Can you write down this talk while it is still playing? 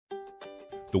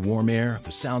The warm air,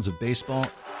 the sounds of baseball,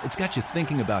 it's got you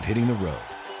thinking about hitting the road.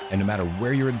 And no matter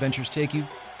where your adventures take you,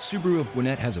 Subaru of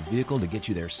Gwinnett has a vehicle to get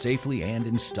you there safely and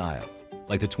in style.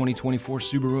 Like the 2024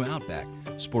 Subaru Outback,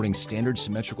 sporting standard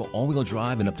symmetrical all-wheel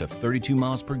drive and up to 32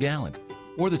 miles per gallon.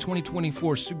 Or the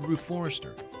 2024 Subaru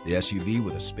Forester, the SUV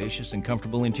with a spacious and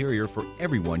comfortable interior for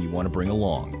everyone you want to bring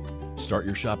along. Start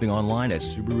your shopping online at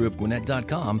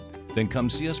SubaruofGwinnett.com, then come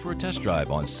see us for a test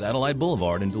drive on Satellite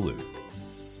Boulevard in Duluth.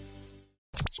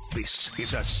 This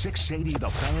is a 680 The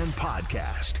Fan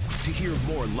podcast. To hear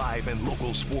more live and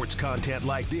local sports content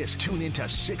like this, tune into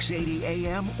 680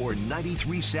 AM or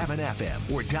 93.7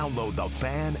 FM or download the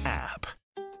Fan app.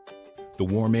 The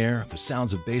warm air, the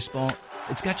sounds of baseball,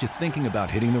 it's got you thinking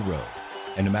about hitting the road.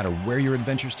 And no matter where your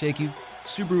adventures take you,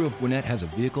 Subaru of Gwinnett has a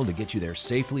vehicle to get you there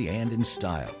safely and in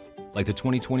style. Like the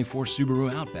 2024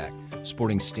 Subaru Outback,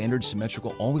 sporting standard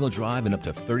symmetrical all-wheel drive and up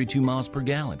to 32 miles per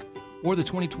gallon. Or the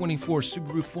 2024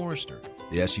 Subaru Forester,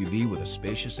 the SUV with a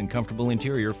spacious and comfortable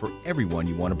interior for everyone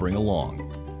you want to bring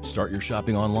along. Start your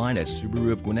shopping online at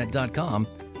SubaruofGwinnett.com,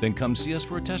 then come see us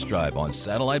for a test drive on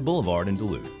Satellite Boulevard in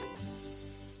Duluth.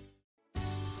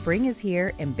 Spring is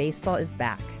here and baseball is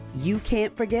back. You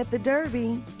can't forget the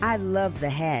Derby. I love the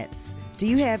hats. Do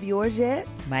you have yours yet?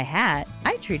 My hat?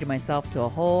 I treated myself to a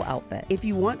whole outfit. If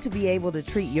you want to be able to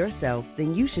treat yourself,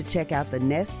 then you should check out the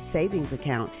Nest Savings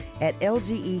Account at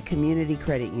LGE Community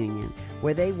Credit Union,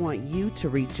 where they want you to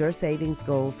reach your savings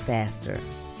goals faster.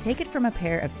 Take it from a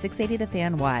pair of 680 The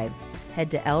Fan wives.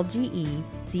 Head to lgeccu.org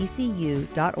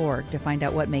to find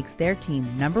out what makes their team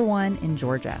 #1 in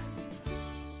Georgia.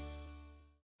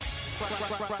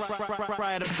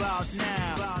 Right about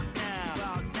now.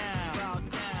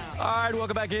 All right,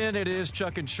 welcome back in. It is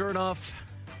Chuck and Chernoff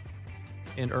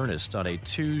in earnest on a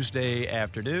Tuesday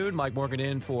afternoon. Mike Morgan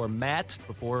in for Matt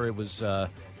before it was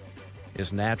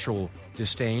his natural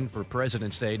disdain for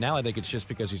President's Day. Now I think it's just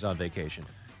because he's on vacation.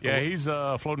 Yeah, he's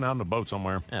floating out in a boat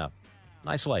somewhere. Yeah,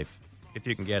 nice life if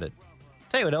you can get it.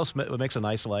 Tell you what else makes a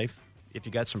nice life. If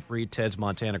you got some free Ted's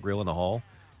Montana Grill in the hall,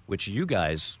 which you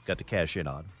guys got to cash in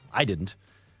on. I didn't.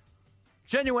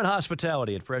 Genuine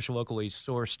hospitality and fresh, locally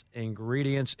sourced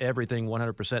ingredients. Everything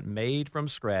 100% made from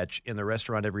scratch in the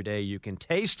restaurant every day. You can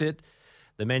taste it.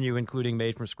 The menu including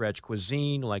made-from-scratch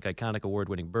cuisine, like iconic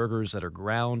award-winning burgers that are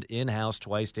ground in-house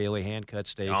twice daily, hand-cut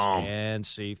steaks, and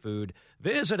seafood.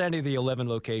 Visit any of the 11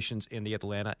 locations in the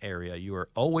Atlanta area. You are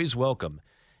always welcome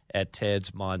at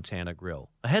Ted's Montana Grill.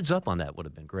 A heads up on that would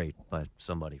have been great by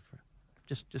somebody.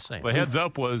 Just saying. The heads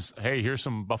up was, hey, here's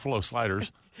some buffalo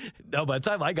sliders. No, by the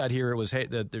time I got here, it was, hey,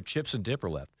 their chips and dip are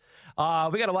left.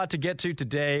 We got a lot to get to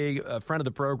today. A friend of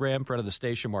the program, friend of the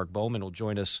station, Mark Bowman, will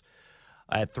join us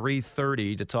at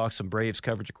 3:30 to talk some Braves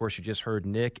coverage. Of course, you just heard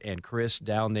Nick and Chris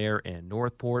down there in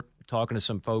Northport talking to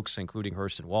some folks, including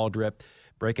Hurston Waldrep,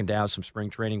 breaking down some spring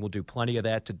training. We'll do plenty of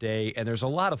that today. And there's a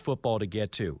lot of football to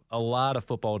get to.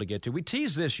 We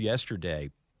teased this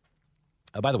yesterday.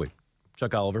 By the way,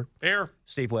 Chuck Oliver. Here.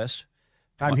 Steve West.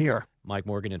 I'm here. Mike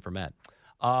Morgan in for Matt.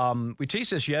 We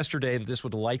teased this yesterday that this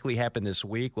would likely happen this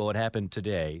week. Well, it happened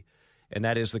today, and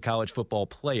that is the college football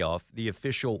playoff, the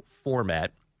official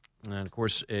format. And, of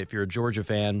course, if you're a Georgia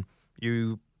fan,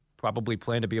 you probably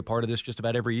plan to be a part of this just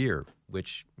about every year,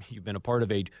 which you've been a part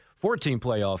of a 14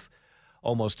 playoff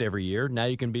almost every year. Now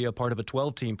you can be a part of a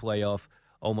 12-team playoff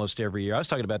almost every year. I was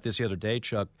talking about this the other day,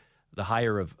 Chuck, the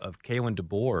hire of Kalen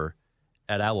DeBoer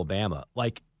at Alabama.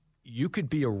 Like, you could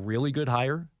be a really good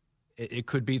hire. It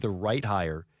could be the right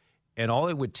hire. And all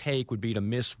it would take would be to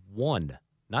miss one,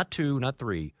 not two, not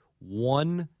three,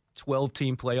 one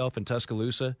 12-team playoff in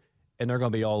Tuscaloosa, and they're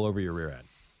going to be all over your rear end.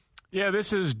 Yeah,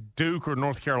 this is Duke or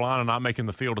North Carolina not making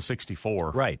the field of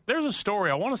 64. Right. There's a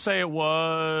story. I want to say it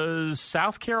was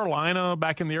South Carolina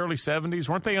back in the early 70s.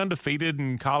 Weren't they undefeated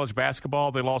in college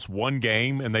basketball? They lost one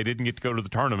game, and they didn't get to go to the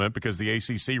tournament because the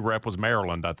ACC rep was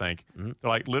Maryland, I think. Mm-hmm. They're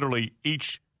like literally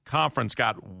each conference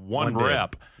got one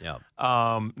rep. Yeah.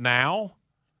 Now,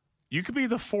 you could be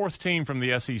the fourth team from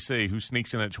the SEC who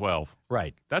sneaks in at 12.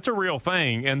 Right. That's a real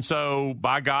thing. And so,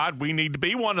 by God, we need to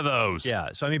be one of those. Yeah.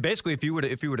 So, I mean, basically, if you were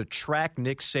to track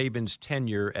Nick Saban's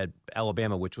tenure at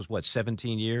Alabama, which was,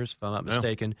 17 years, if I'm not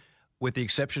mistaken, with the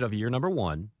exception of year number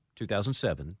 1,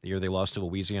 2007, the year they lost to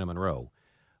Louisiana Monroe,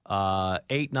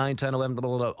 8, 9, 10, 11,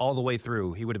 all the way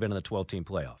through, he would have been in the 12-team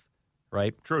playoff.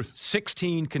 Right? Truth.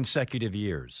 16 consecutive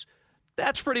years.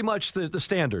 That's pretty much the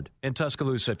standard in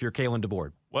Tuscaloosa if you're Kalen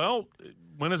DeBoer. Well,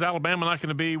 when is Alabama not going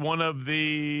to be one of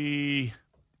the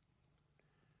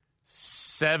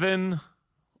 7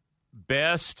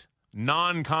 best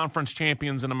non-conference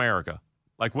champions in America?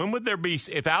 Like, when would there be –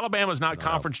 if Alabama's not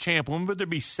conference champ, when would there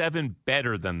be 7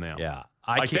 better than them? Yeah.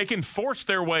 They can force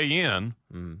their way in,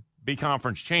 be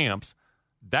conference champs.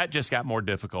 That just got more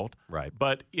difficult. Right.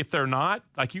 But if they're not,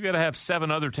 like, you got to have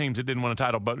 7 other teams that didn't win a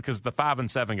title, but because the 5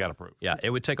 and 7 got approved. Yeah, it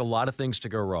would take a lot of things to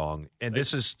go wrong. And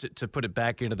this is, to put it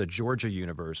back into the Georgia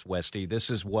universe, Westy,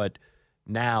 this is what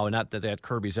now, not that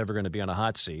Kirby's ever going to be on a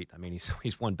hot seat. I mean,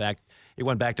 he won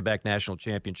back-to-back national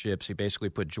championships. He basically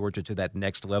put Georgia to that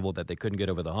next level that they couldn't get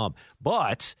over the hump.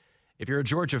 But if you're a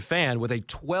Georgia fan with a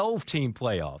 12-team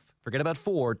playoff, forget about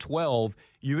 4, 12,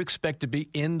 you expect to be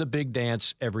in the big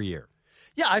dance every year.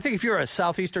 Yeah, I think if you're a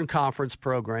Southeastern Conference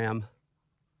program,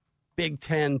 Big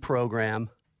Ten program,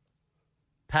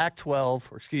 Pac-12,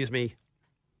 or excuse me.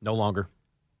 No longer.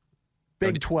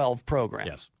 Big 12 program.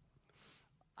 Yes.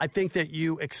 I think that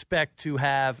you expect to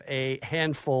have a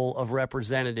handful of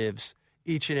representatives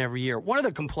each and every year. One of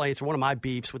the complaints, or one of my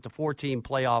beefs with the 4-team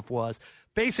playoff was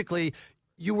basically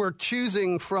you were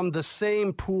choosing from the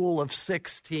same pool of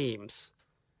 6 teams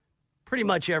pretty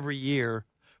much every year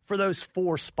for those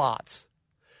 4 spots.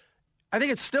 I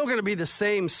think it's still going to be the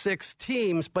same 6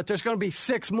 teams, but there's going to be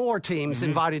 6 more teams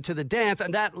invited to the dance,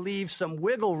 and that leaves some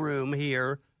wiggle room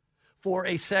here for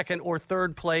a second or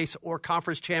third place or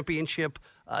conference championship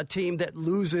team that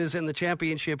loses in the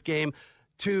championship game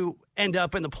to end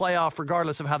up in the playoff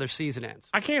regardless of how their season ends.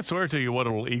 I can't swear to you what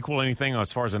it will equal anything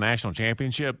as far as a national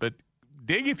championship, but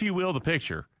dig, if you will, the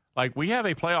picture. Like, we have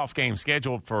a playoff game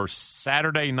scheduled for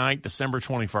Saturday night, December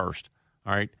 21st,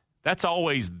 all right? That's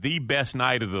always the best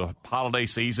night of the holiday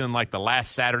season, like the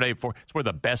last Saturday before. It's where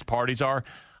the best parties are.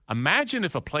 Imagine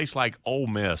if a place like Ole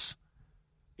Miss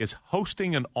is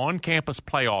hosting an on-campus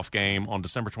playoff game on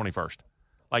December 21st.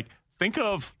 Like, think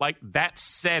of, like, that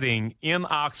setting in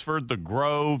Oxford, the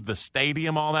Grove, the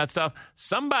stadium, all that stuff.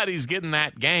 Somebody's getting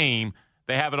that game.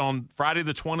 They have it on Friday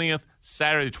the 20th,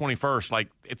 Saturday the 21st. Like,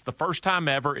 it's the first time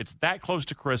ever. It's that close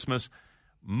to Christmas.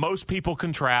 Most people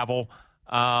can travel.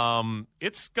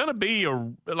 It's going to be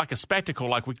like a spectacle,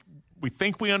 like we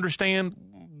think we understand.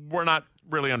 We're not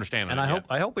really understanding. And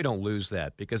I hope we don't lose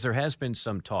that, because there has been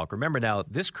some talk. Remember now,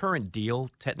 this current deal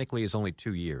technically is only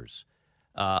 2 years.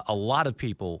 A lot of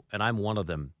people, and I'm one of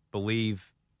them,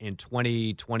 believe in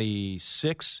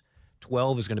 2026,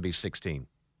 12 is going to be 16.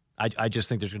 I just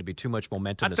think there's going to be too much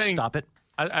momentum to stop it.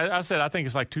 I said I think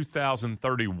it's like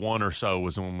 2031 or so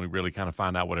is when we really kind of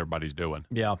find out what everybody's doing.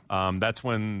 Yeah. That's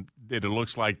when it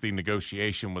looks like the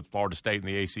negotiation with Florida State and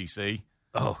the ACC.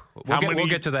 Oh, we'll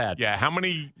get to that. Yeah, how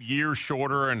many years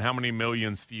shorter and how many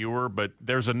millions fewer, but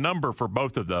there's a number for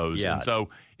both of those. Yeah. And so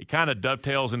it kind of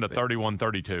dovetails into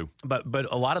 31-32.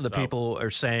 But a lot of the people are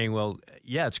saying, well,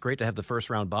 yeah, it's great to have the first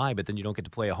round bye, but then you don't get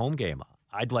to play a home game.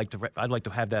 I'd like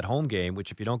to have that home game,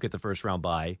 which if you don't get the first round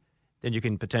bye, then you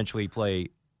can potentially play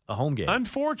a home game.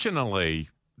 Unfortunately,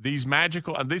 these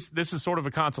magical this is sort of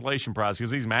a consolation prize,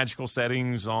 because these magical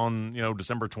settings on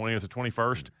December 20th or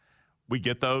 21st, we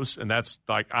get those, and that's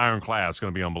like ironclad. It's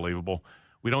going to be unbelievable.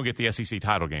 We don't get the SEC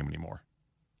title game anymore.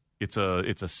 It's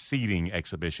a seeding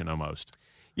exhibition almost.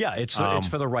 Yeah, it's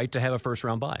for the right to have a first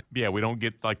round bye. Yeah, we don't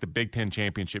get like the Big Ten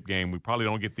championship game. We probably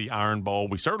don't get the Iron Bowl.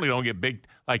 We certainly don't get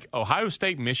like Ohio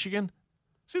State, Michigan.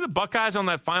 See the Buckeyes on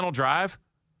that final drive?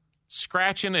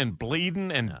 Scratching and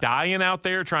bleeding and dying out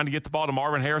there trying to get the ball to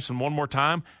Marvin Harrison one more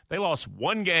time. They lost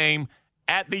one game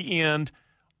at the end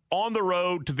on the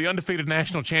road to the undefeated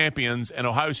national champions, and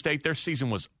Ohio State, their season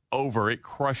was over. It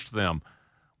crushed them.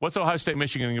 What's Ohio State,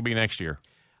 Michigan going to be next year?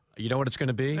 You know what it's going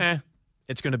to be?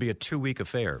 It's going to be a 2-week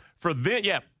affair. For them,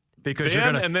 yeah. Because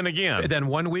then, and then again. Then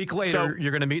 1 week later,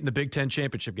 you're going to meet in the Big Ten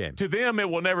championship game. To them, it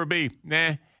will never be,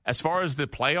 As far as the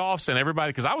playoffs and everybody,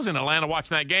 because I was in Atlanta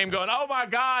watching that game going, oh, my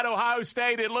God, Ohio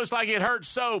State, it looks like it hurts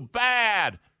so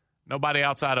bad. Nobody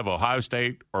outside of Ohio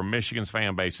State or Michigan's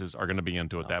fan bases are going to be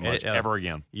into it that much ever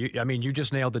again. You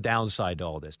just nailed the downside to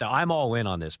all this. Now, I'm all in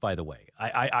on this, by the way.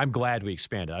 I'm glad we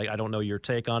expanded. I don't know your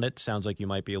take on it. Sounds like you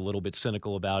might be a little bit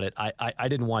cynical about it. I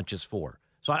didn't want just 4.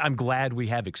 So I'm glad we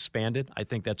have expanded. I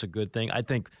think that's a good thing. I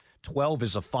think 12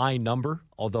 is a fine number,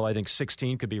 although I think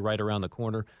 16 could be right around the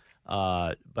corner.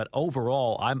 But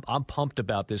overall, I'm pumped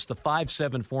about this. The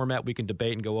 5-7 format we can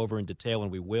debate and go over in detail,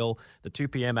 and we will. The 2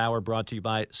 p.m. hour brought to you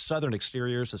by Southern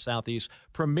Exteriors, the Southeast's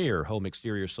premier home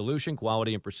exterior solution.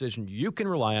 Quality and precision you can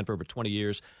rely on for over 20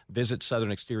 years. Visit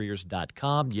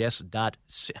southernexteriors.com. Yes,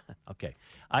 okay.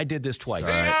 I did this twice.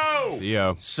 CO!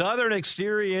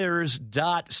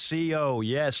 Southernexteriors.co.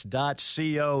 Yes,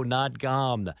 .co, not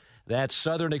 .com. That's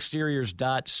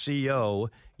southernexteriors.co.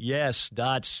 Yes,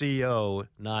 .co,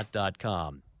 not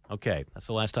 .com. Okay, that's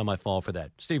the last time I fall for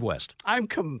that. Steve West. I'm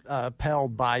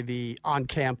compelled by the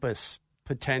on-campus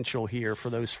potential here for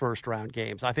those first-round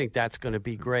games. I think that's going to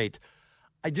be great.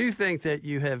 I do think that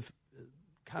you have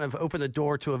kind of open the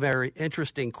door to a very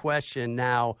interesting question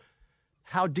now.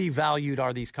 How devalued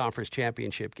are these conference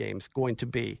championship games going to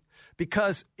be?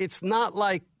 Because it's not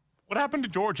like what happened to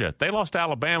Georgia? They lost to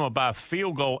Alabama by a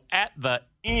field goal at the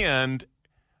end.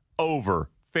 Over.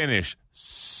 Finish.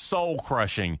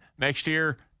 Soul-crushing. Next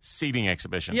year, seeding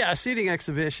exhibition. Yeah, a seeding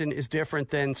exhibition is different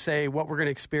than, say, what we're going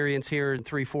to experience here in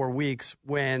 3-4 weeks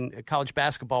when college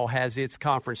basketball has its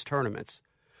conference tournaments.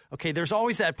 Okay, there's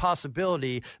always that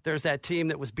possibility. There's that team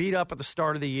that was beat up at the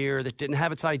start of the year, that didn't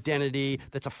have its identity,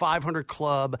 that's a 500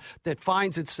 club, that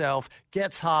finds itself,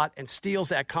 gets hot, and steals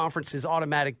that conference's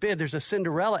automatic bid. There's a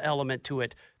Cinderella element to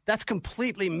it. That's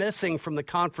completely missing from the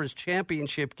conference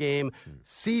championship game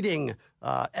seeding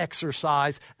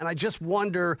exercise. And I just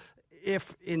wonder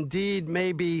if indeed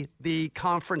maybe the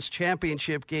conference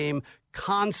championship game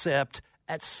concept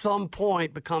at some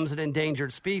point becomes an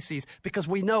endangered species, because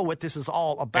we know what this is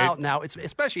all about now. It's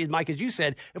especially, Mike, as you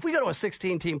said, if we go to a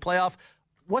 16-team playoff,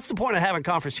 what's the point of having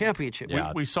conference championship?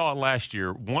 Yeah. We saw it last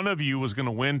year. One of you was going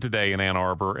to win today in Ann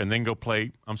Arbor and then go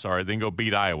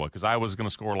beat Iowa, because Iowa was going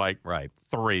to score like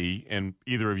 3, and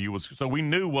either of you was. So we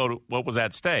knew what was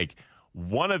at stake.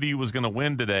 One of you was going to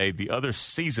win today. The other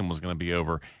season was going to be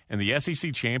over. In the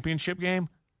SEC championship game,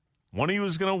 one of you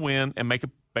was going to win and make the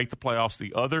playoffs.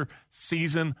 The other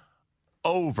season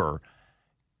over.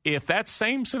 If that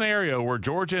same scenario where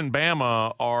Georgia and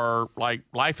Bama are like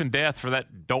life and death for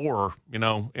that door,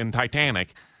 in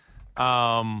Titanic,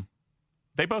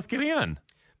 they both get in.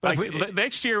 But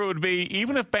next year it would be,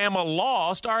 even if Bama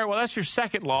lost, all right, well, that's your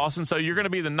second loss, and so you're going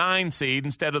to be the 9 seed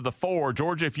instead of the 4.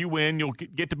 Georgia, if you win, you'll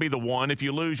get to be the 1. If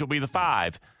you lose, you'll be the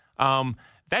 5.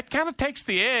 That kind of takes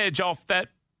the edge off that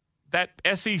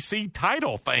SEC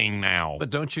title thing now. But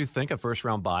don't you think a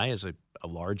first-round bye is a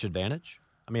large advantage?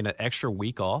 I mean, an extra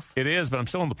week off? It is, but I'm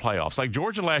still in the playoffs. Like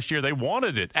Georgia last year, they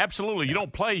wanted it. Absolutely. You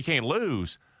don't play, you can't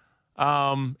lose.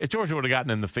 If Georgia would have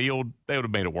gotten in the field, they would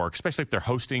have made it work, especially if they're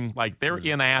hosting. Like, they're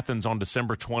in Athens on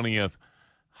December 20th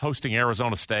hosting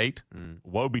Arizona State.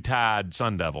 Woe betide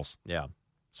Sun Devils. Yeah.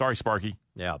 Sorry, Sparky.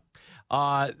 Yeah.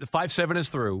 The 5-7 is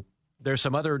through. There's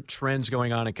some other trends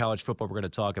going on in college football we're going to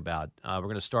talk about. We're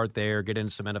going to start there, get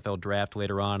into some NFL draft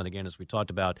later on. And again, as we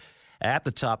talked about at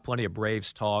the top, plenty of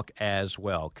Braves talk as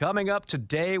well. Coming up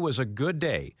today was a good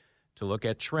day to look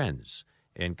at trends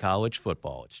in college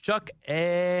football. It's Chuck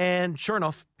and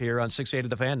Chernoff here on 680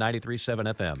 The Fan,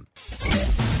 93.7 FM.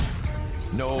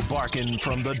 No barking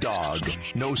from the dog,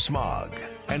 no smog,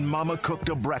 and Mama cooked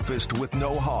a breakfast with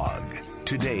no hog.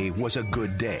 Today was a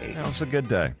good day. Yeah, it was a good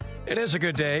day. It is a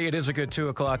good day. It is a good 2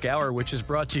 o'clock hour, which is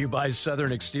brought to you by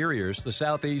Southern Exteriors, the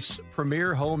Southeast's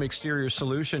premier home exterior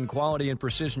solution, quality and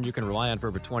precision you can rely on for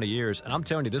over 20 years. And I'm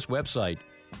telling you, this website,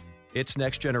 it's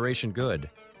next generation good.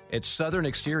 It's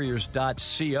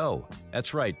southernexteriors.co.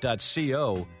 That's right,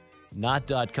 .co,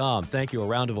 not .com. Thank you. A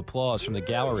round of applause from the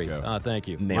gallery. Thank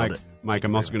you. Nailed it. Mike,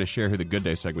 I'm also going to share who the Good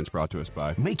Day segment's brought to us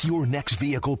by. Make your next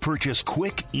vehicle purchase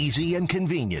quick, easy, and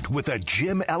convenient with a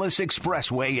Jim Ellis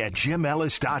Expressway at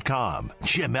jimellis.com.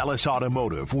 Jim Ellis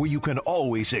Automotive, where you can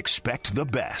always expect the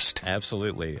best.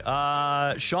 Absolutely.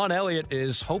 Sean Elliott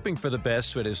is hoping for the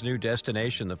best at his new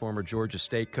destination. The former Georgia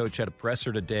State coach had a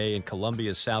presser today in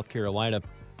Columbia, South Carolina.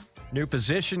 New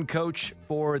position coach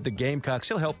for the Gamecocks.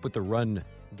 He'll help with the run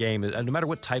game. No matter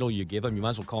what title you give him, you might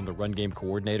as well call him the run game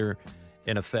coordinator.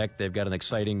 In effect, they've got an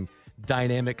exciting,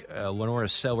 dynamic Lenora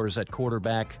Sellers at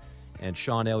quarterback, and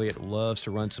Sean Elliott loves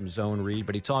to run some zone read.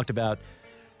 But he talked about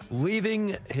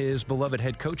leaving his beloved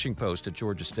head coaching post at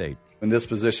Georgia State. When this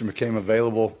position became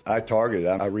available, I targeted.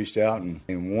 I reached out and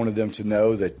wanted them to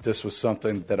know that this was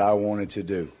something that I wanted to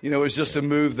do. It was just a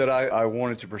move that I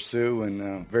wanted to pursue,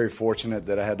 and very fortunate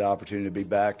that I had the opportunity to be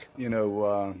back.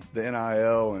 The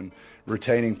NIL and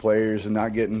retaining players and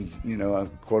not getting,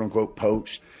 quote-unquote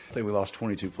poached. I think we lost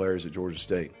 22 players at Georgia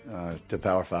State to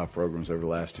Power 5 programs over the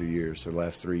last 2 years, or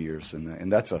last 3 years,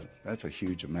 and that's a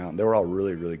huge amount. They were all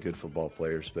really, really good football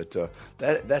players, but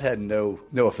that had no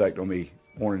effect on me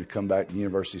wanting to come back to the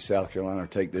University of South Carolina or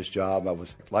take this job.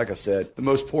 Like I said, the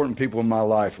most important people in my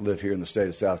life live here in the state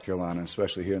of South Carolina,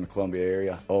 especially here in the Columbia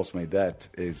area. Ultimately, that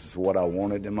is what I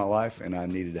wanted in my life, and I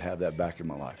needed to have that back in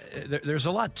my life. There's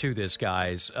a lot to this,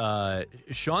 guys.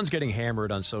 Sean's getting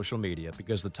hammered on social media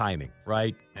because of the timing,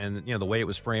 right? And, the way it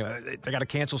was framed. They got to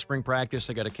cancel spring practice.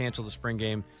 They got to cancel the spring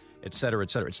game, et cetera,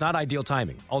 et cetera. It's not ideal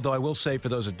timing. Although I will say, for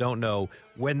those that don't know,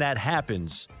 when that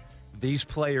happens, these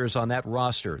players on that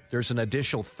roster, there's an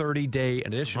additional 30-day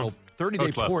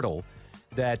portal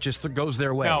that just goes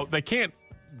their way. Now, they can't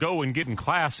go and get in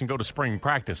class and go to spring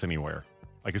practice anywhere.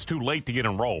 Like, it's too late to get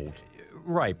enrolled.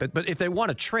 Right, but if they want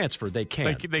to transfer, they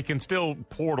can. They can still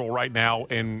portal right now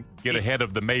and get ahead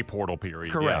of the May portal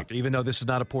period. Correct, yeah. even though this is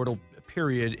not a portal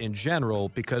period in general,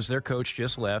 because their coach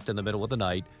just left in the middle of the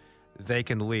night, they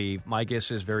can leave. My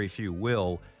guess is very few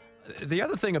will. The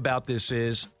other thing about this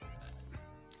is,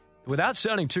 without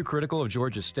sounding too critical of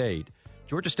Georgia State's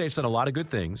done a lot of good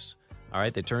things. All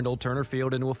right, they turned Old Turner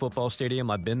Field into a football stadium.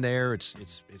 I've been there.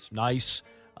 It's nice.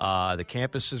 The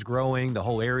campus is growing. The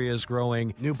whole area is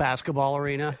growing. New basketball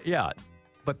arena. Yeah,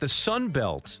 but the Sun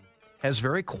Belt has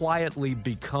very quietly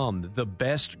become the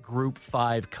best Group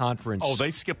 5 conference. Oh,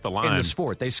 they skipped the line in the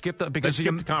sport. They skipped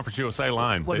the Conference USA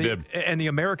line. Well, they did, and the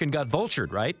American got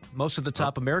vultured. Right, most of the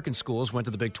top American schools went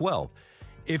to the Big 12.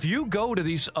 If you go to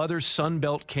these other Sun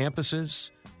Belt campuses,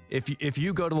 if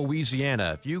you go to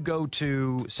Louisiana, if you go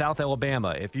to South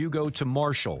Alabama, if you go to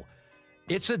Marshall,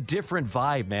 it's a different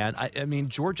vibe, man. I mean,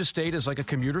 Georgia State is like a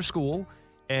commuter school,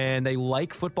 and they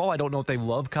like football. I don't know if they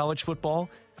love college football.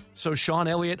 So Sean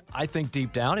Elliott, I think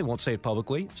deep down, he won't say it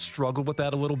publicly, struggled with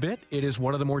that a little bit. It is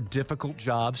one of the more difficult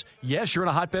jobs. Yes, you're in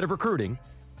a hotbed of recruiting,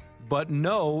 but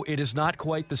no, it is not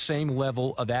quite the same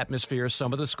level of atmosphere as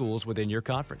some of the schools within your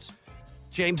conference.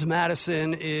 James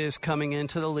Madison is coming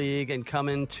into the league and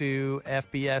coming to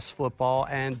FBS football,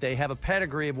 and they have a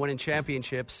pedigree of winning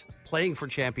championships, playing for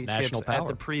championships at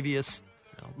the previous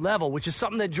level, which is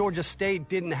something that Georgia State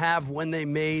didn't have when they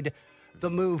made the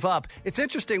move up. It's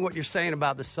interesting what you're saying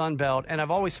about the Sun Belt, and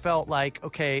I've always felt like,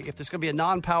 okay, if there's going to be a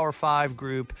non-Power 5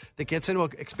 group that gets into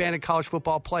an expanded college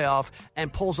football playoff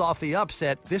and pulls off the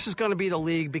upset, this is going to be the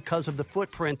league because of the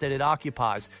footprint that it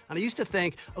occupies. And I used to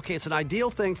think, okay, it's an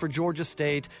ideal thing for Georgia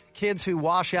State, kids who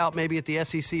wash out maybe at the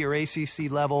SEC or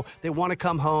ACC level, they want to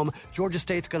come home. Georgia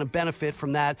State's going to benefit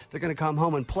from that. They're going to come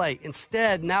home and play.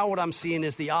 Instead, now what I'm seeing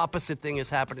is the opposite thing is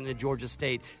happening at Georgia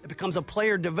State. It becomes a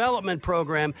player development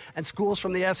program, and schools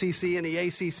from the SEC and the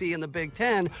ACC and the Big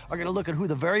Ten are going to look at who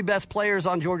the very best players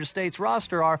on Georgia State's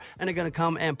roster are, and they're going to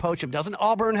come and poach them. Doesn't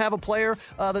Auburn have a player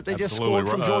that they just scored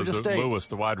from Georgia State? Lewis,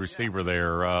 the wide receiver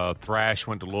there. Thrash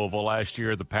went to Louisville last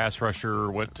year. The pass rusher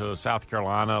went to South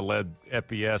Carolina, led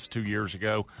FBS 2 years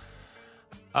ago.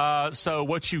 So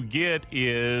what you get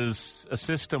is a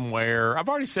system where, I've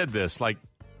already said this, like,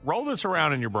 roll this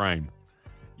around in your brain.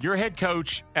 You're a head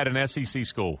coach at an SEC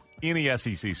school, any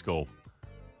SEC school.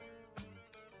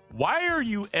 Why are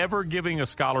you ever giving a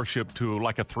scholarship to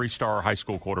like a 3-star high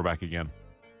school quarterback again?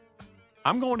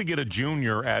 I'm going to get a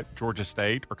junior at Georgia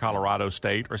State or Colorado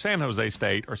State or San Jose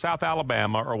State or South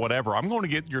Alabama or whatever. I'm going to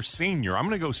get your senior. I'm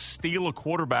going to go steal a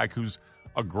quarterback who's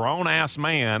a grown-ass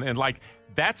man. And, like,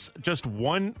 that's just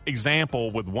one example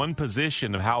with one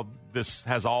position of how this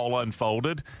has all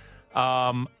unfolded.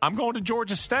 I'm going to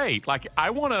Georgia State. Like,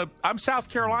 I'm South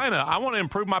Carolina. I want to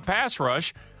improve my pass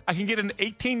rush. I can get an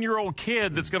 18-year-old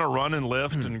kid that's going to run and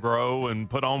lift and grow and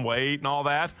put on weight and all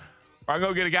that. Or I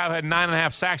go get a guy who had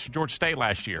 9.5 sacks for Georgia State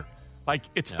last year. Like,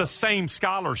 it's the same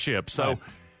scholarship. So,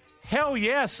 hell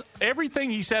yes,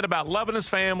 everything he said about loving his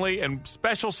family and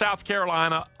special South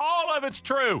Carolina, all of it's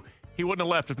true. He wouldn't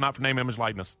have left if not for name, image,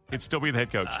 likeness. He'd still be the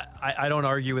head coach. I don't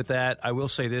argue with that. I will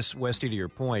say this, Westy, to your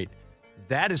point.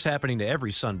 That is happening to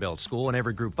every Sun Belt school and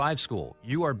every Group 5 school.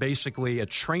 You are basically a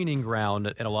training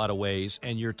ground in a lot of ways,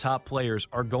 and your top players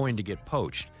are going to get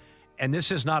poached. And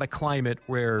this is not a climate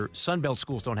where Sun Belt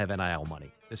schools don't have NIL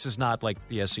money. This is not like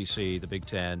the SEC, the Big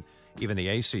Ten, even the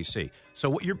ACC.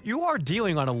 So you are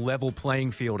dealing on a level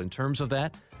playing field in terms of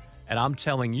that. And I'm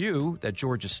telling you that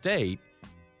Georgia State,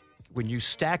 when you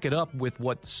stack it up with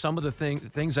what some of the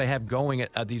things they have going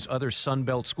at these other Sun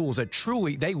Belt schools that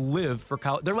truly, they live for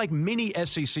college. They're like mini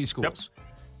SEC schools. Yep.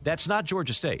 That's not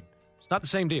Georgia State. It's not the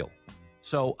same deal.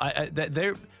 So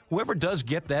whoever does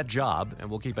get that job, and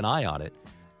we'll keep an eye on it,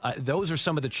 those are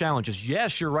some of the challenges.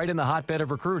 Yes, you're right in the hotbed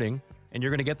of recruiting, and you're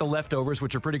going to get the leftovers,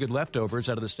 which are pretty good leftovers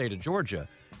out of the state of Georgia.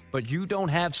 But you don't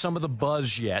have some of the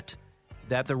buzz yet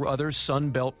that the other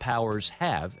Sun Belt powers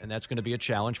have, and that's going to be a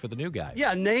challenge for the new guys.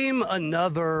 Yeah, name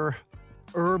another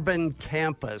urban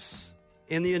campus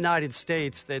in the United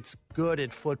States that's good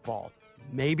at football.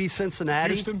 Maybe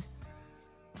Cincinnati?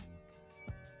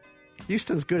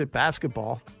 Houston's good at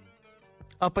basketball.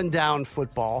 Up and down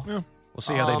football. Yeah. We'll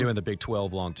see how they do in the Big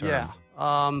 12 long term.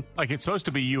 Yeah. Like, it's supposed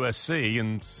to be USC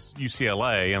and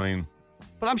UCLA. I mean,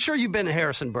 but I'm sure you've been to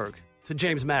Harrisonburg, to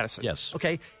James Madison. Yes.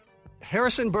 Okay.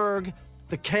 Harrisonburg,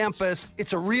 the campus,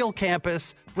 it's a real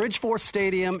campus. Bridgeforth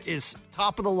Stadium is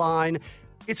top of the line.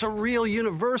 it's a real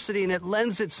university, and it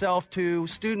lends itself to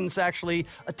students actually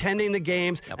attending the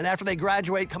games, and after they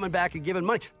graduate, coming back and giving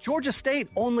money. Georgia State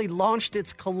only launched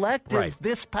its collective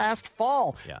this past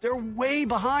fall. Yeah. They're way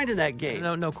behind in that game.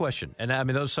 No question. And, I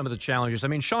mean, those are some of the challenges. I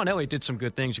mean, Sean Elliott did some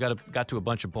good things. Got to a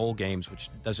bunch of bowl games, which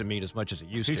doesn't mean as much as it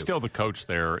used to. He's still the coach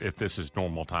there if this is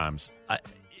normal times.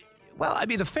 Well, I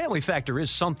mean, the family factor is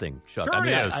something, Chuck. Sure I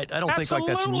mean, it is. I don't think like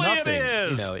that's nothing.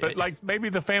 It is. You know, but like maybe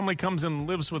the family comes and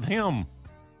lives with him.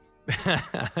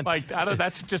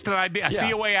 That's just an idea. I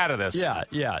see a way out of this.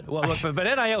 Yeah. Well, look, but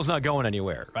NIL's not going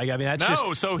anywhere, right? I mean,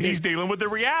 that's so he's dealing with the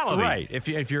reality, right?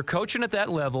 If you're coaching at that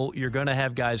level, you're going to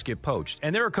have guys get poached,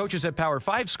 and there are coaches at Power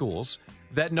 5 schools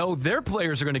that know their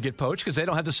players are going to get poached because they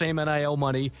don't have the same NIL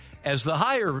money as the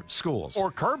higher schools. Or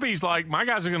Kirby's like, my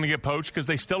guys are going to get poached because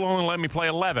they still only let me play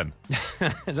 11.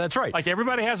 That's right. Like,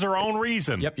 everybody has their own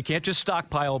reason. Yep, you can't just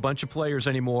stockpile a bunch of players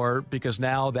anymore because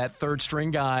now that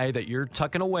third-string guy that you're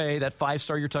tucking away, that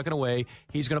 5-star you're tucking away,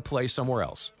 he's going to play somewhere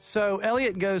else. So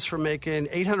Elliott goes from making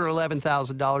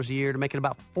 $811,000 a year to making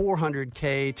about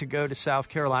 $400K to go to South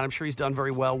Carolina. I'm sure he's done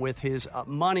very well with his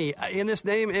money. In this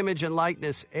name, image, and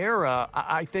likeness era,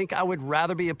 I think I would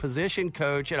rather be a position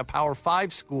coach at a Power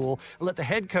 5 school and let the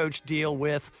head coach deal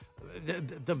with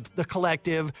the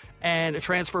collective and a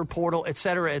transfer portal, et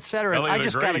cetera, et cetera. And I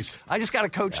just got to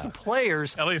coach the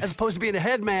players as opposed to being a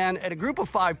head man at a group of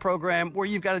 5 program where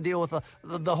you've got to deal with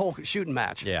the whole shooting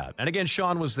match. Yeah, and again,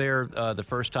 Sean was there the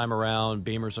first time around.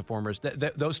 Beamer's a former.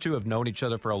 Those two have known each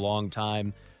other for a long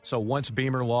time. So once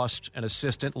Beamer lost an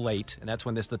assistant late, and that's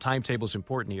when the timetable is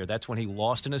important here. That's when he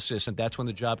lost an assistant. That's when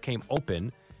the job came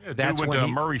open. Yeah, that's went to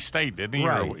Murray State, didn't he?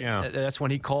 Right. That's when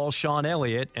he calls Sean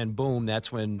Elliott, and boom,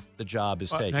 that's when the job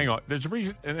is taken. Hang on. There's a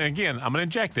reason, and again, I'm going to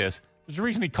inject this. There's a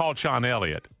reason he called Sean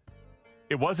Elliott.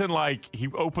 It wasn't like he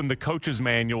opened the coach's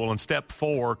manual and step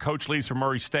 4, coach leaves for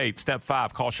Murray State, step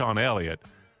 5, call Sean Elliott.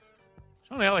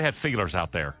 Sean Elliott had feelers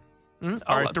out there. All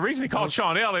right. The reason he called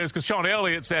Sean Elliott is because Sean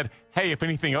Elliott said, hey, if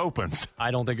anything opens.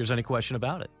 I don't think there's any question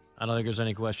about it. And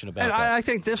I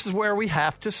think this is where we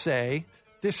have to say,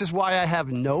 this is why I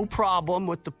have no problem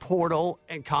with the portal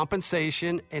and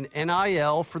compensation and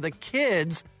NIL for the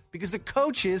kids, because the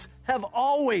coaches have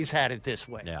always had it this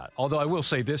way. Yeah, although I will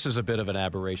say this is a bit of an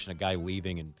aberration, a guy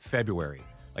leaving in February.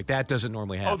 Like, that doesn't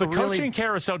normally happen. Oh, the coaching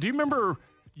carousel. Do you remember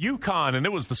UConn, and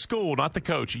it was the school, not the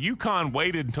coach. UConn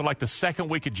waited until like the second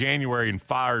week of January and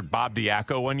fired Bob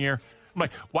Diaco one year. I'm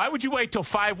like, why would you wait till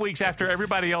 5 weeks after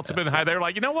everybody else had been hired? They're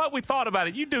like, you know what? We thought about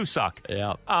it. You do suck.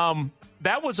 Yeah.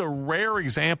 That was a rare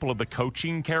example of the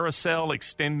coaching carousel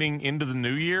extending into the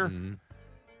new year. Mm-hmm.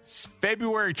 It's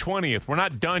February 20th. We're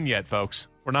not done yet, folks.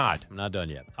 We're not. I'm not done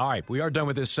yet. All right, we are done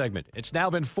with this segment. It's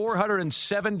now been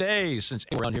 407 days since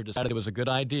anyone around here decided it was a good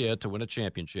idea to win a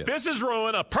championship. This is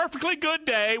ruined a perfectly good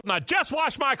day when I just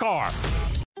washed my car.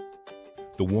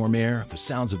 The warm air, the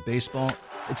sounds of baseball,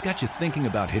 it's got you thinking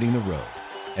about hitting the road.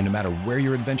 And no matter where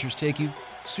your adventures take you,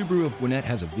 Subaru of Gwinnett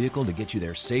has a vehicle to get you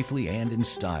there safely and in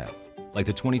style. Like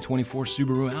the 2024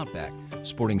 Subaru Outback,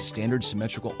 sporting standard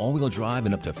symmetrical all-wheel drive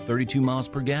and up to 32 miles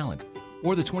per gallon.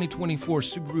 Or the 2024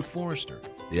 Subaru Forester,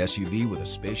 the SUV with a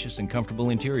spacious and comfortable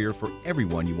interior for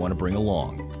everyone you want to bring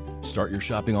along. Start your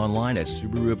shopping online at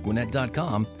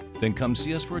SubaruofGwinnett.com, then come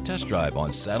see us for a test drive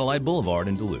on Satellite Boulevard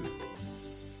in Duluth.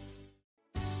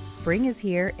 Spring is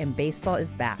here and baseball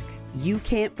is back. You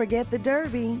can't forget the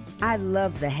Derby. I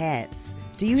love the hats.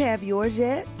 Do you have yours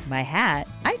yet? My hat?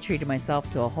 I treated myself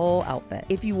to a whole outfit.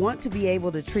 If you want to be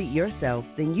able to treat yourself,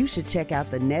 then you should check out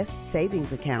the Nest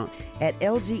Savings Account at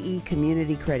LGE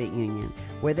Community Credit Union,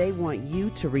 where they want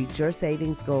you to reach your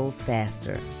savings goals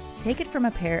faster. Take it from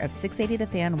a pair of 680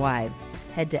 The Fan wives.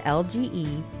 Head to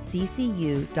lgeccu.org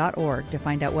to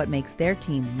find out what makes their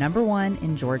team #1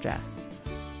 in Georgia.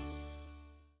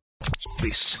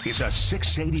 This is a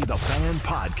 680 The Fan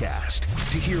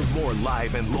podcast. To hear more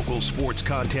live and local sports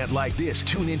content like this,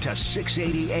 tune into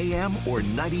 680 AM or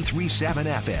 93.7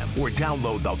 FM or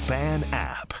download the Fan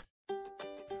app.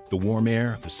 The warm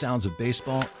air, the sounds of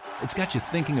baseball, it's got you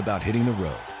thinking about hitting the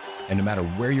road. And no matter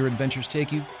where your adventures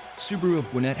take you, Subaru of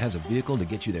Gwinnett has a vehicle to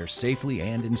get you there safely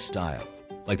and in style.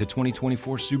 Like the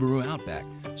 2024 Subaru Outback,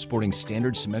 sporting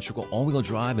standard symmetrical all-wheel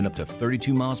drive and up to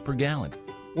 32 miles per gallon.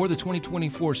 Or the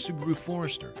 2024 Subaru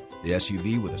Forester, the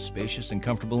SUV with a spacious and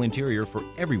comfortable interior for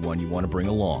everyone you want to bring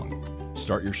along.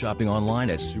 Start your shopping online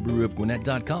at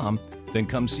SubaruofGwinnett.com, then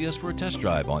come see us for a test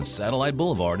drive on Satellite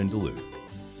Boulevard in Duluth.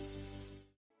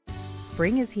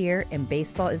 Spring is here and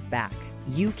baseball is back.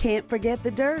 You can't forget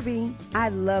the Derby. I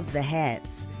love the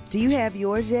hats. Do you have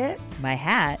yours yet? My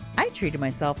hat? I treated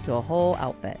myself to a whole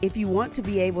outfit. If you want to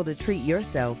be able to treat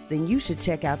yourself, then you should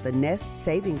check out the Nest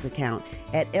Savings Account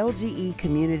at LGE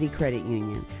Community Credit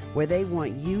Union, where they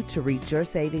want you to reach your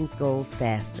savings goals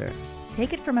faster.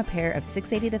 Take it from a pair of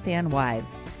 680 The Fan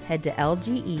wives. Head to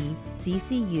lgeccu.org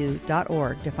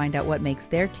to find out what makes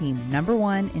their team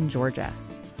 #1 in Georgia.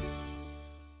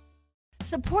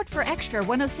 Support for Extra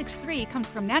 106.3 comes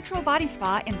from Natural Body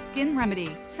Spa and Skin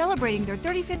Remedy, celebrating their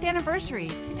 35th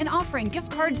anniversary and offering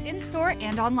gift cards in-store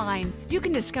and online. You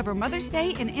can discover Mother's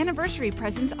Day and anniversary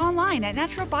presents online at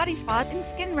Natural Body Spa and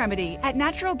Skin Remedy at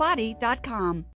naturalbody.com.